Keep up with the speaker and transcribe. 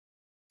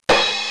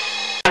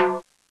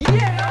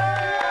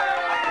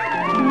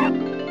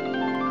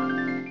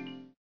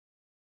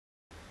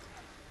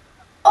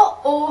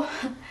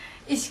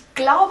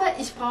glaube,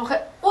 ich brauche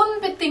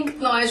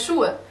unbedingt neue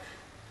Schuhe.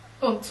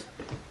 Und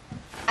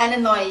eine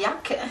neue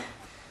Jacke.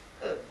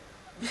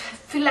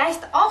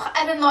 Vielleicht auch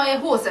eine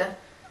neue Hose.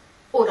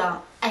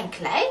 Oder ein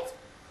Kleid?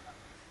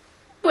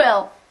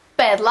 Well,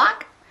 bad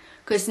luck,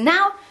 'cause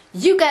now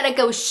you gotta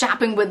go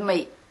shopping with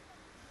me.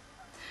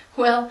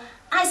 Well,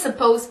 I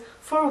suppose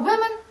for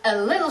women a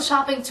little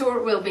shopping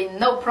tour will be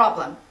no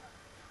problem.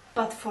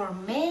 But for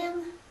men?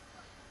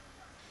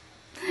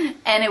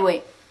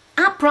 Anyway,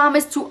 I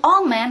promise to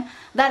all men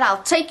that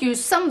I'll take you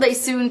someday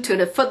soon to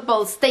the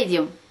football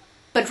stadium.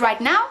 But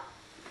right now,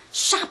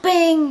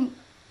 shopping!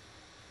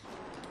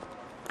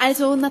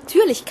 Also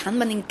natürlich kann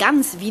man in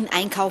ganz Wien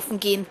einkaufen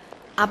gehen,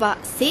 aber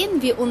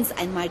sehen wir uns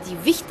einmal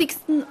die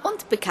wichtigsten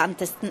und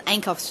bekanntesten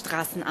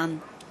Einkaufsstraßen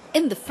an.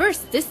 In the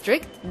first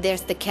district,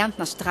 there's the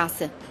Kärntner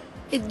Straße.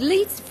 It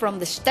leads from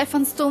the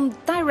Stephansdom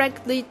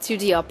directly to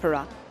the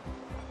opera.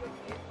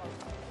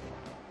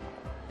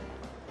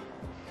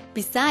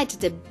 Beside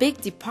the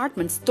big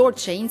department store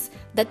chains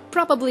that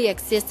probably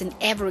exist in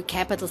every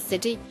capital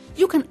city,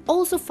 you can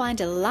also find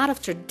a lot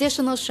of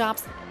traditional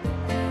shops.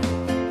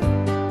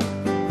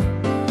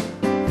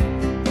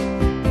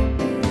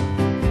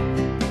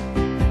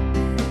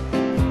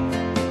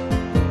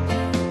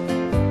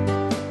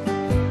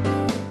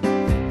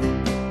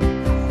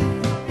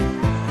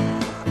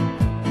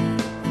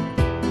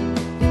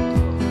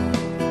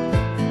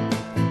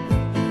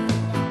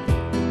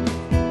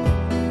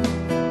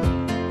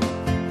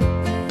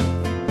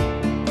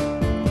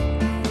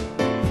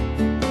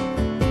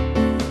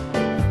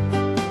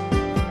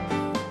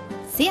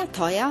 Sehr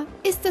teuer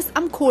ist es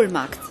am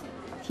Kohlmarkt.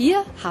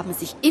 Hier haben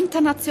sich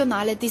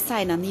internationale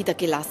Designer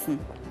niedergelassen.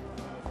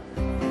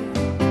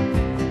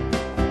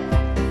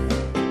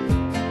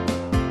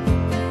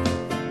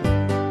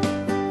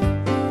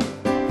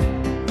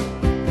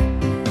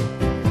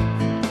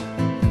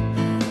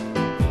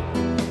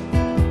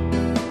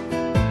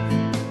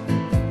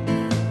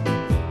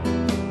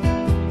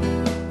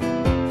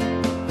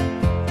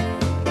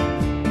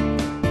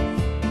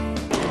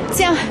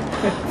 Tja,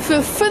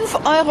 für 5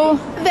 €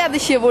 werde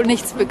ich hier wohl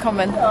nichts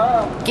bekommen.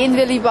 Gehen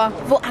wir lieber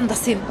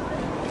woanders hin.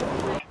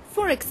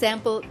 For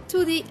example,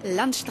 to the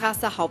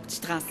Landstrasser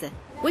Hauptstraße,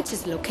 which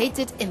is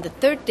located in the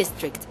 3rd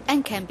district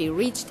and can be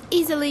reached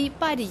easily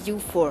by the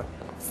U4.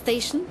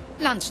 Station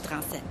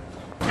Landstraße.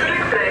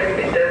 Zurückbleiben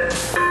bitte.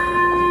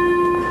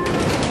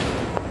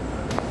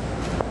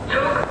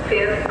 Zug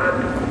fährt ab.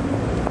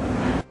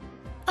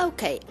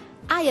 Okay,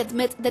 I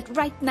admit that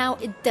right now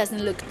it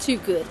doesn't look too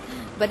good,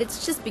 but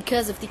it's just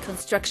because of the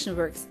construction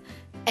works.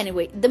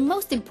 Anyway, the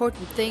most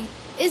important thing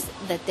is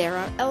that there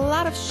are a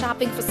lot of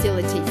shopping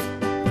facilities.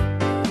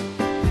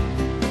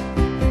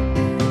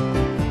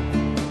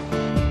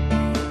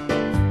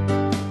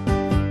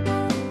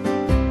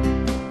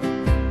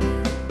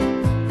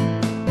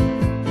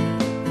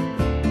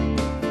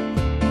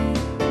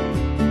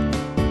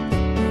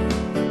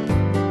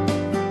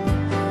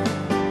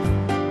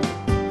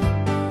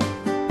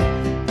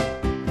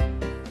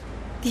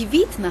 Die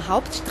Wiedner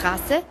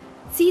Hauptstraße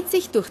zieht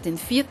sich durch den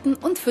 4.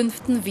 und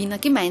 5. Wiener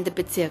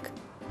Gemeindebezirk.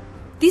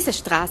 Diese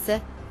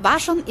Straße war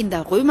schon in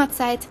der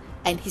Römerzeit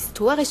ein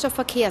historischer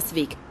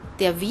Verkehrsweg,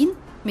 der Wien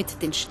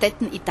mit den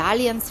Städten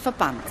Italiens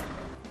verband.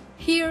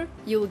 Here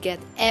you'll get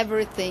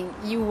everything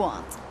you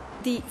want.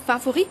 Die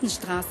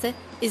Favoritenstraße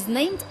is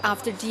named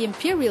after the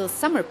Imperial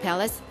Summer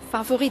Palace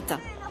Favorita.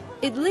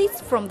 It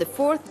leads from the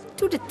 4th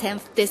to the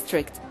 10th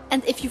district,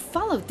 and if you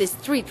follow this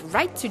street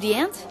right to the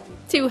end,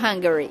 to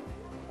Hungary.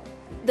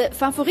 The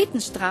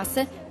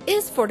Favoritenstraße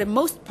is for the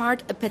most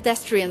part a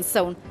pedestrian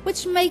zone,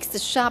 which makes the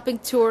shopping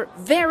tour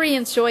very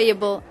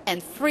enjoyable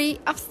and free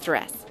of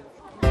stress.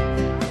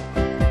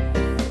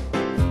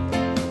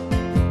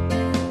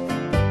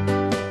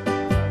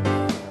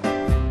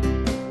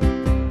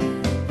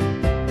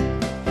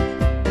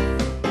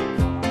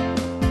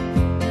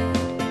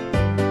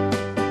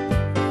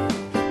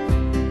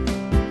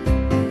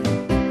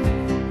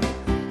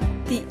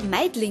 Die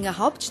Meidlinger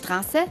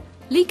Hauptstraße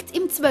liegt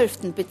im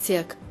 12.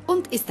 Bezirk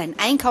und ist ein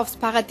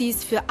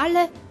Einkaufsparadies für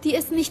alle, die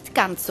es nicht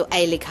ganz so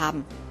eilig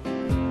haben.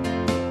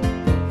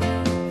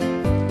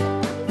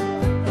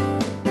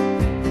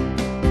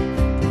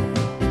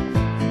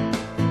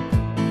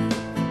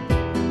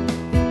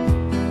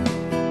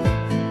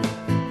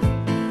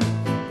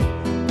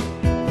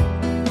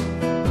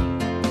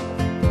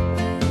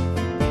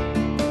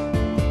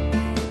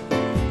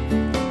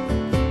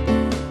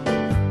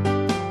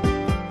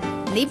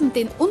 Neben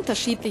den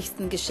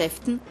unterschiedlichsten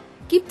Geschäften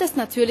gibt es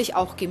natürlich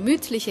auch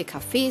gemütliche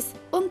Cafés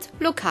und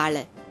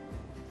Lokale.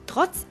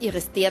 Trotz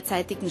ihres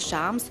derzeitigen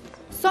Charmes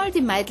soll die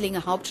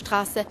Meidlinger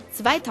Hauptstraße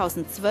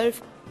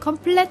 2012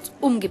 komplett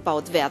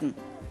umgebaut werden.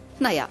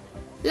 Naja,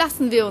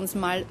 lassen wir uns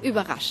mal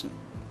überraschen.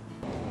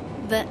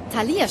 The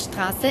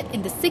Thalia-Straße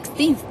in the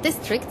 16th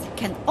district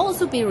can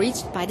also be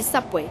reached by the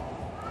subway.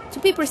 To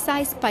be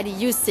precise, by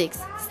the U6,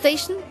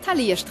 station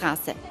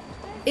Thalia-Straße.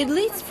 It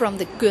leads from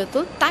the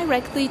Gürtel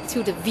directly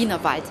to the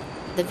Wienerwald,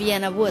 the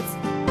Vienna woods.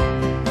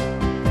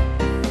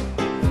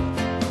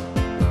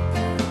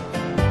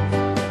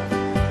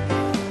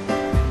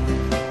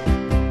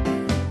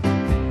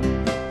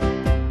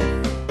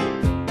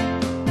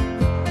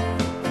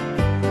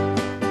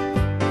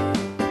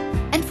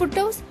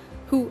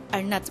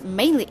 not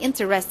mainly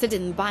interested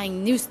in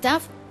buying new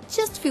stuff,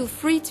 just feel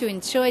free to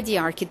enjoy the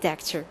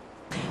architecture.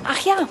 Ach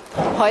ja,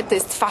 heute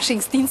ist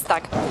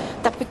Faschingsdienstag.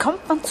 Da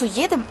bekommt man zu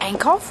jedem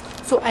Einkauf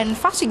so einen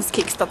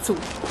Faschingskeks dazu.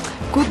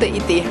 Gute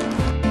Idee.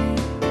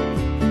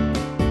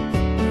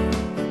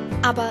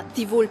 Aber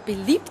die wohl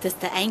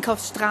beliebteste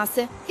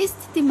Einkaufsstraße ist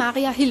die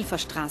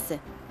Maria-Hilfer-Straße.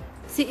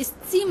 Sie ist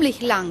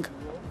ziemlich lang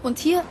und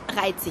hier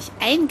reiht sich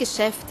ein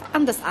Geschäft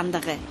an das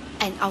andere.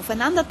 Ein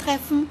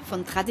Aufeinandertreffen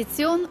von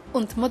Tradition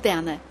und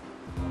Moderne.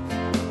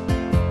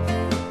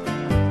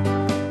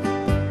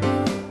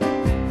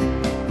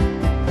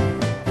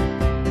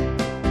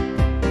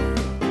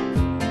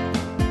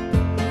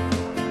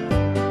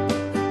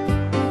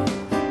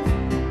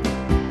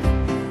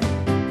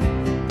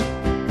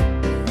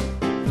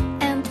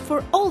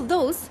 For all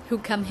those who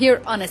come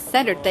here on a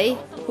Saturday,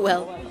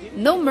 well,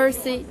 no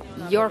mercy,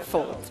 your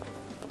fault.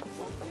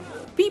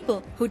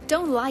 People who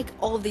don't like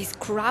all these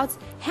crowds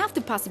have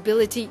the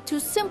possibility to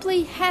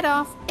simply head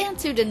off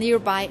into the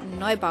nearby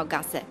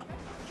Neubaugasse.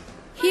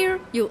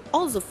 Here you'll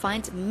also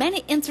find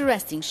many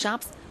interesting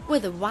shops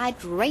with a wide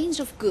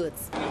range of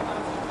goods.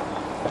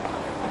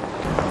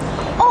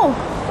 Oh,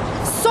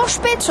 so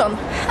spät schon.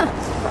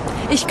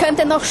 Ich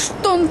könnte noch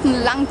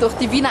stundenlang durch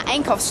die Wiener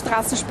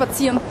Einkaufsstraßen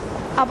spazieren.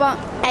 Aber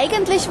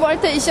eigentlich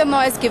wollte ich ein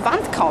neues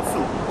Gewand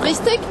kaufen,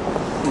 richtig?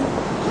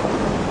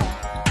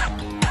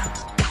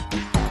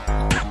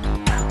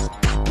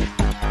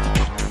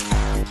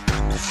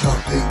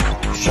 Shopping,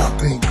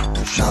 shopping,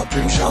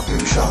 shopping,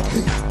 shopping,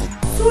 shopping.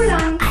 Zu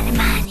lang.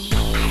 Armani,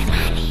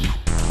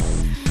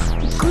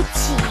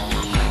 Gucci,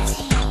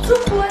 Zu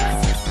kurz.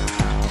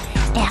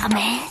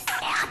 Hermes,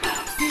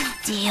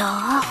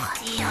 Dior.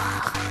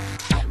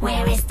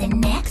 Where is the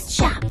next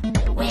shop?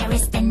 Where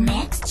is the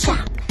next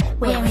shop?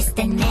 Where is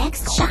the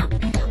next shop?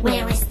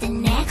 Where is the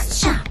next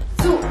shop?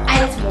 Zu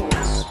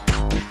altmodisch.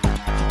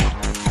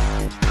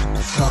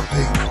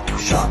 Shopping,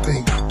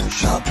 shopping,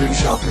 shopping,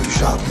 shopping,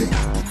 shopping.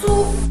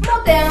 Zu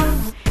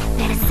modern.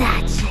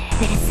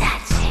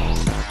 Versace,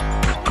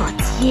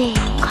 Gautier,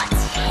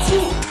 Zu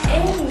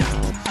eng.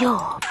 Yo,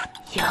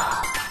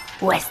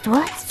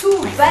 Westwood, Zu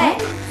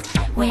weit.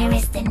 Where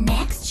is the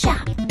next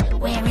shop?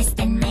 Where is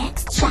the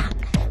next shop?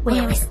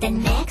 Where is the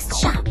next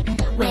shop?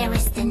 Where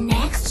is the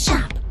next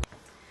shop?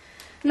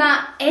 Na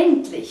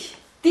endlich.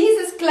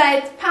 Dieses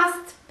Kleid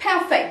passt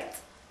perfekt.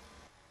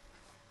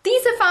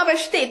 Diese Farbe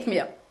steht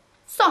mir.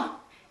 So,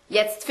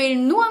 jetzt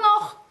fehlen nur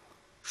noch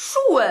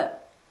Schuhe.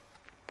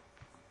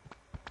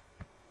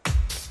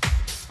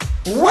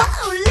 Wow,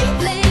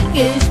 Liebling,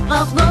 ich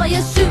brauch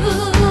neue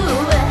Schuhe.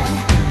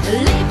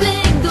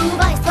 Liebling, du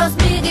weißt, was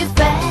mir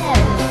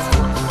gefällt.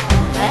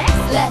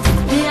 Es lässt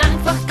mir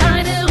einfach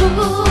keine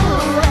Ruhe.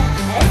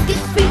 Es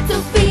gibt viel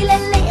zu viele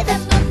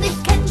Läden und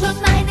ich kenn schon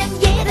einen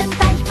jeden.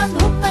 Deichmann,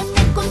 Hubmann,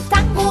 und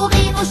Tango,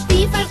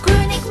 Stiefel,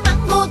 König,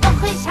 Mango.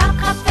 Doch ich hab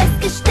grad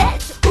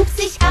festgestellt, ups,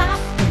 ich hab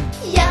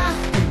ja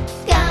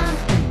gar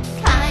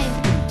kein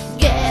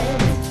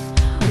Geld.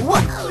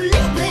 Wow,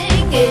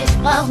 Liebling, ich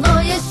brauch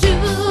neue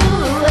Schuhe.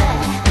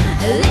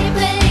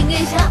 Liebling,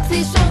 ich hab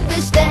sie schon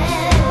bestellt.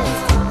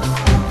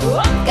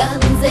 Und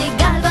ganz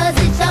egal, was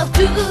ich auch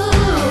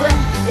tue,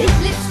 ich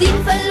lieb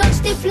Stiefel und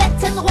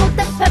Stiefletten,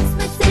 rote Pumps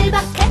mit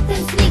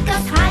Silberketten,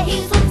 Sneakers, High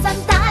Heels und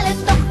Sandalen.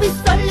 Doch wie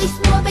soll ich's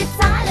nur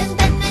bezahlen,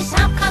 denn ich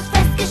hab grad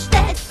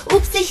festgestellt,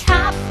 ups, ich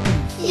hab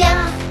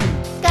ja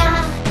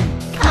gar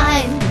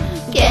kein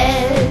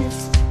Geld,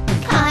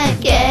 kein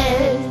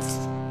Geld.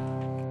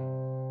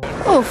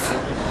 Uff,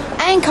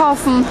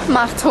 einkaufen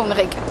macht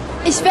hungrig.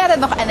 Ich werde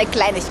noch eine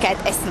Kleinigkeit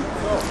essen.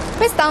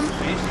 Bis dann.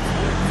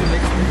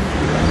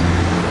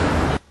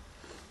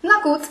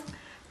 Na gut,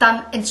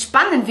 dann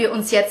entspannen wir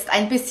uns jetzt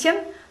ein bisschen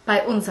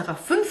bei unserer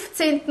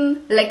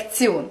 15.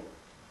 Lektion.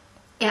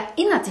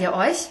 Erinnert ihr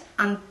euch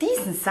an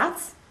diesen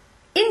Satz?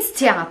 Ins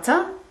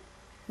Theater.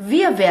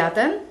 Wir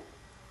werden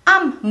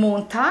am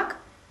Montag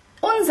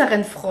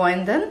unseren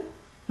Freunden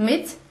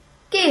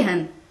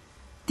mitgehen.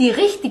 Die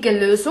richtige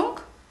Lösung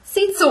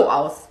sieht so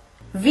aus.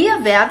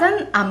 Wir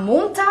werden am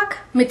Montag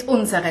mit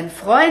unseren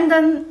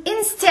Freunden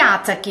ins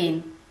Theater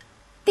gehen.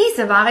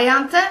 Diese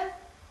Variante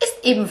ist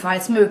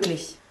ebenfalls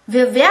möglich.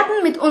 Wir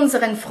werden mit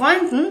unseren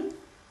Freunden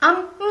am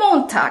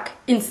Montag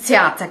ins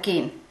Theater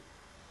gehen.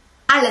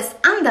 Alles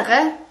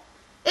andere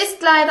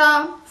ist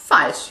leider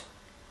falsch.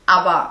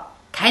 Aber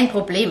kein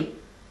Problem.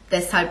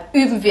 Deshalb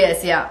üben wir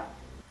es ja.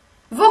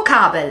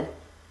 Vokabel.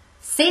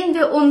 Sehen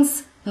wir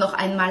uns noch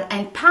einmal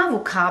ein paar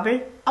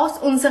Vokabel aus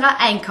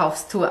unserer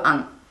Einkaufstour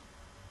an.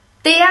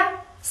 Der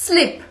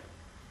Slip.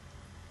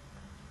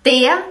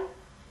 Der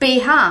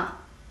BH.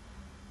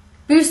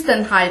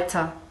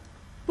 Büstenhalter.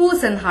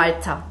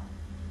 Busenhalter.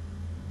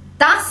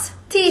 Das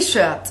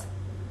T-Shirt.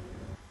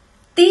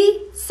 Die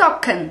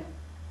Socken.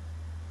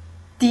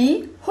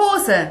 Die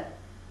Hose.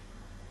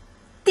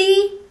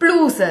 Die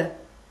Bluse.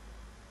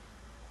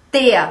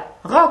 Der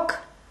Rock.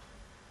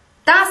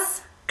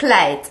 Das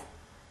Kleid.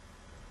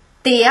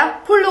 Der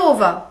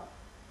Pullover.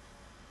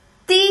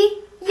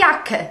 Die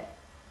Jacke.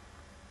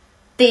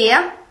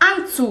 Der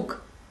Anzug.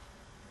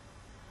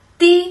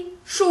 Die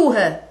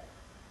Schuhe.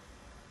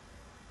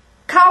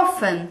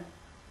 kaufen,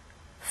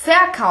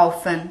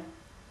 verkaufen,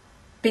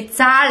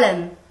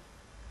 bezahlen,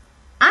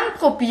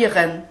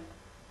 anprobieren,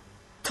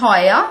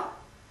 teuer,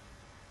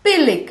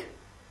 billig,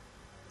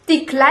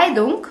 die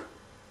Kleidung,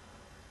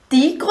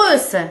 die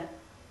Größe.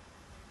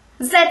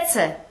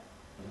 Sätze.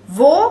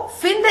 Wo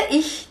finde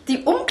ich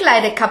die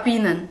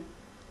Umkleidekabinen?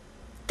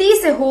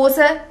 Diese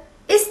Hose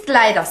ist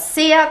leider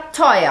sehr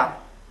teuer.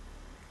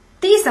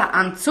 Dieser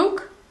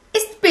Anzug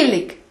ist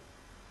billig.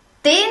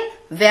 Den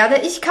werde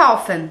ich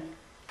kaufen.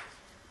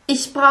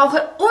 Ich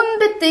brauche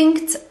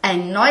unbedingt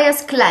ein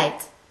neues Kleid.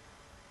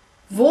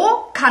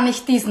 Wo kann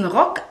ich diesen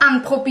Rock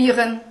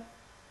anprobieren?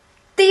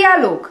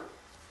 Dialog.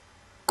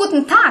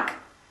 Guten Tag.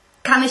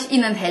 Kann ich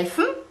Ihnen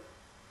helfen?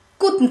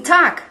 Guten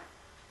Tag.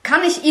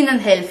 Kann ich Ihnen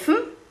helfen?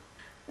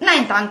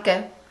 Nein,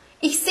 danke.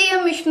 Ich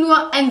sehe mich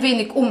nur ein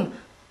wenig um.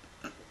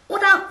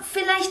 Oder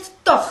vielleicht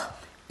doch.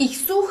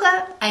 Ich suche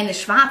eine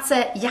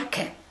schwarze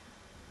Jacke.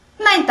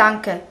 Nein,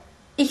 danke.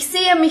 Ich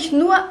sehe mich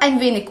nur ein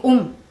wenig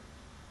um.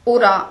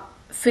 Oder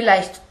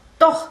vielleicht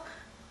doch.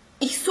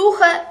 Ich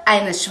suche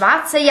eine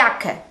schwarze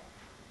Jacke.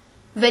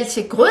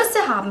 Welche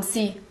Größe haben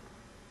Sie?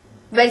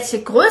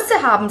 Welche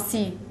Größe haben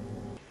Sie?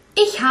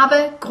 Ich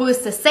habe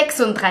Größe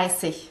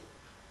 36.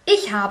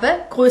 Ich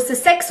habe Größe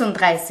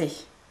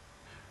 36.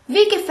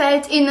 Wie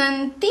gefällt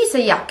Ihnen diese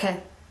Jacke?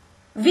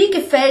 Wie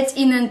gefällt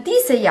Ihnen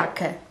diese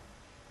Jacke?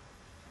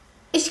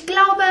 Ich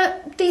glaube,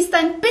 die ist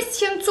ein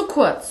bisschen zu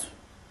kurz.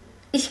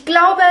 Ich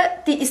glaube,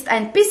 die ist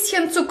ein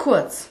bisschen zu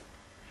kurz.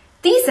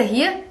 Diese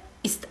hier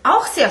ist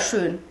auch sehr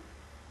schön.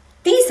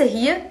 Diese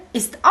hier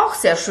ist auch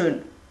sehr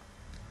schön.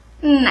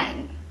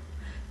 Nein,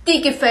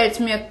 die gefällt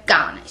mir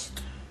gar nicht.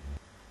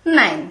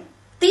 Nein,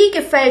 die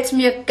gefällt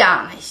mir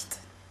gar nicht.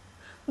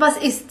 Was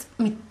ist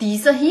mit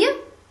dieser hier?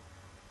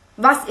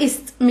 Was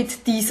ist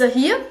mit dieser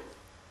hier?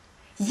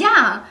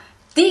 Ja,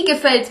 die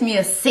gefällt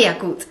mir sehr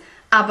gut,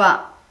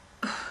 aber,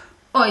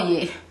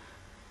 oje,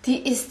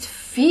 die ist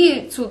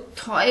viel zu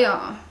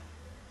teuer.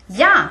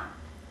 Ja,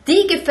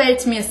 die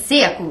gefällt mir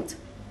sehr gut,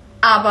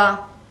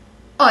 aber,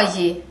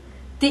 oje,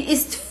 die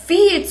ist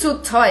viel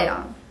zu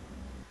teuer.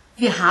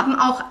 Wir haben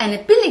auch eine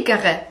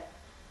billigere.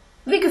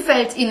 Wie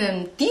gefällt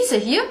Ihnen diese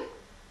hier?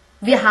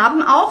 Wir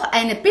haben auch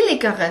eine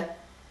billigere.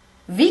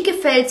 Wie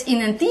gefällt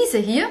Ihnen diese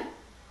hier?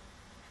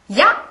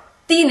 Ja,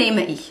 die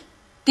nehme ich.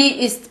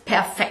 Die ist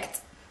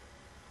perfekt.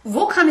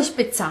 Wo kann ich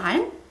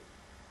bezahlen?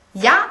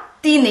 Ja,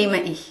 die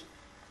nehme ich.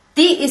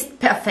 Die ist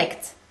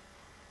perfekt.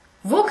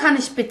 Wo kann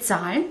ich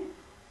bezahlen?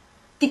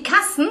 Die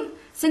Kassen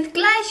sind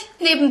gleich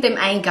neben dem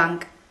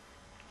Eingang.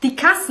 Die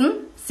Kassen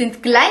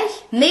sind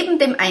gleich neben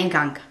dem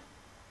Eingang.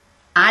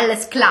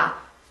 Alles klar.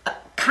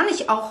 Kann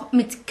ich auch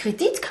mit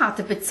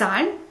Kreditkarte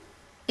bezahlen?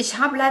 Ich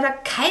habe leider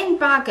kein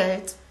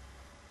Bargeld.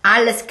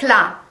 Alles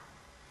klar.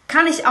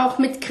 Kann ich auch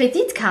mit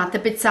Kreditkarte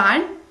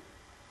bezahlen?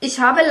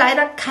 Ich habe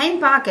leider kein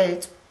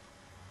Bargeld.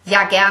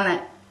 Ja, gerne.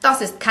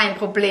 Das ist kein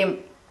Problem.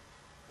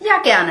 Ja,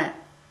 gerne.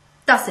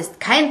 Das ist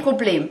kein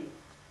Problem.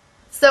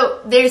 So,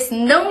 there's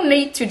no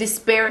need to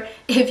despair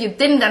if you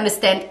didn't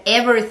understand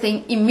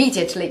everything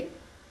immediately.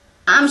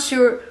 I'm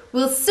sure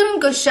we'll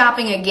soon go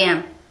shopping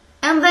again.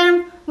 And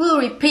then we'll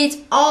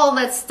repeat all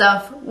that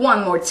stuff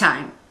one more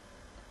time.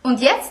 Und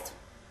jetzt?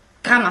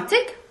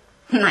 Grammatik?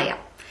 Naja,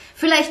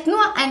 vielleicht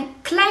nur ein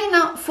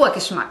kleiner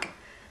Vorgeschmack,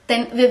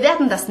 denn wir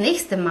werden das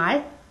nächste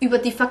Mal über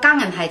die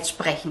Vergangenheit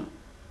sprechen.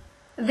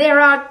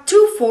 There are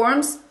two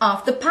forms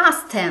of the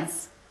past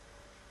tense.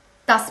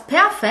 Das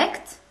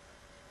Perfekt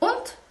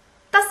und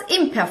das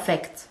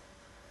Imperfekt.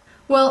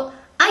 Well,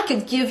 I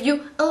could give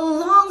you a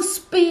long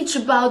speech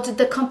about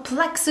the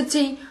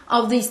complexity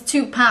of these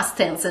two past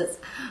tenses,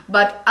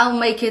 but I'll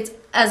make it,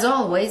 as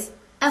always,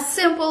 as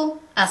simple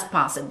as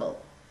possible.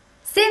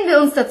 Sehen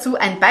wir uns dazu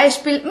ein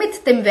Beispiel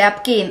mit dem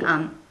Verb gehen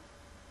an.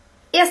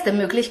 Erste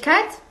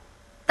Möglichkeit,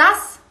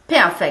 das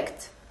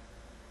Perfekt.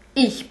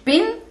 Ich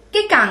bin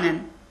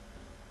gegangen.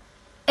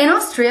 In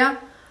Austria,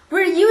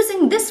 we're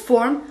using this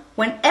form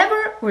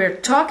whenever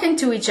we're talking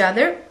to each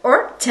other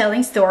or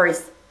telling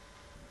stories.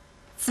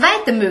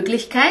 Zweite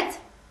Möglichkeit,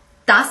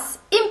 das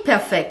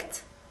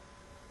Imperfekt.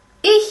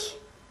 Ich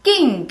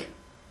ging.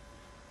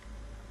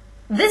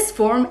 This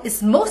form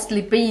is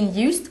mostly being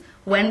used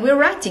when we're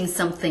writing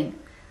something.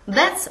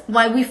 That's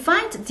why we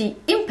find the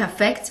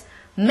imperfect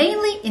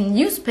mainly in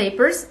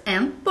newspapers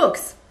and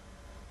books.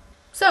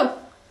 So,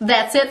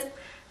 that's it.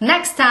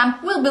 Next time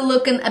we'll be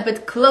looking a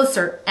bit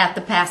closer at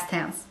the past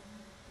tense.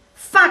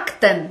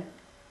 Fakten.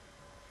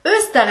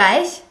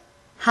 Österreich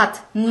hat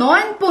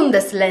 9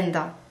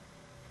 Bundesländer.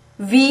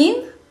 Wien,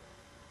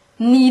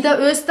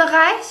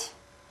 Niederösterreich,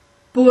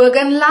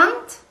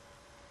 Burgenland,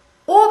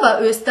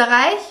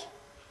 Oberösterreich,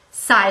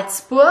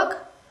 Salzburg,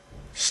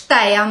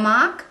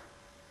 Steiermark,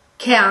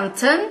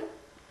 Kärnten,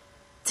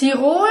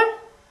 Tirol,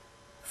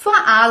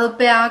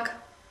 Vorarlberg.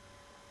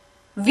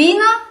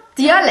 Wiener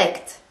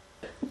Dialekt.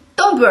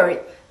 Don't worry,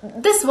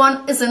 this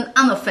one is an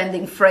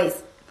unoffending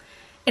phrase.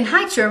 In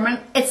High German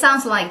it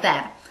sounds like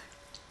that.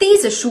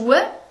 Diese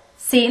Schuhe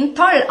sehen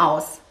toll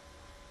aus.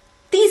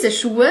 Diese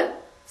Schuhe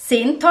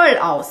sehen toll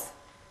aus.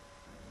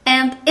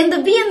 And in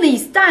the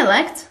Viennese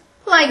dialect,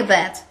 like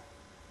that.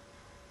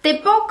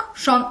 Det bok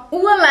schon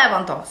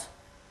urlevendos.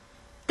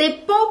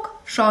 Det bok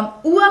schon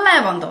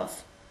urlevendos.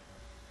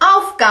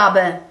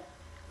 Aufgabe!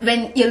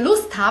 Wenn ihr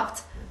Lust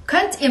habt,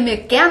 könnt ihr mir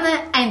gerne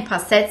ein paar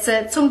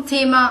Sätze zum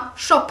Thema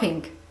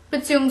Shopping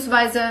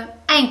bzw.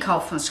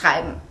 Einkaufen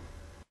schreiben.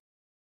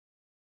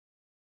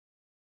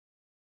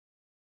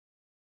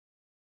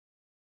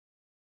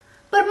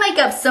 But make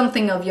up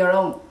something of your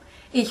own.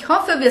 Ich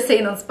hoffe, wir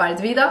sehen uns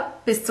bald wieder.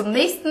 Bis zum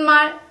nächsten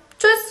Mal.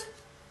 Tschüss.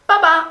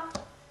 Baba.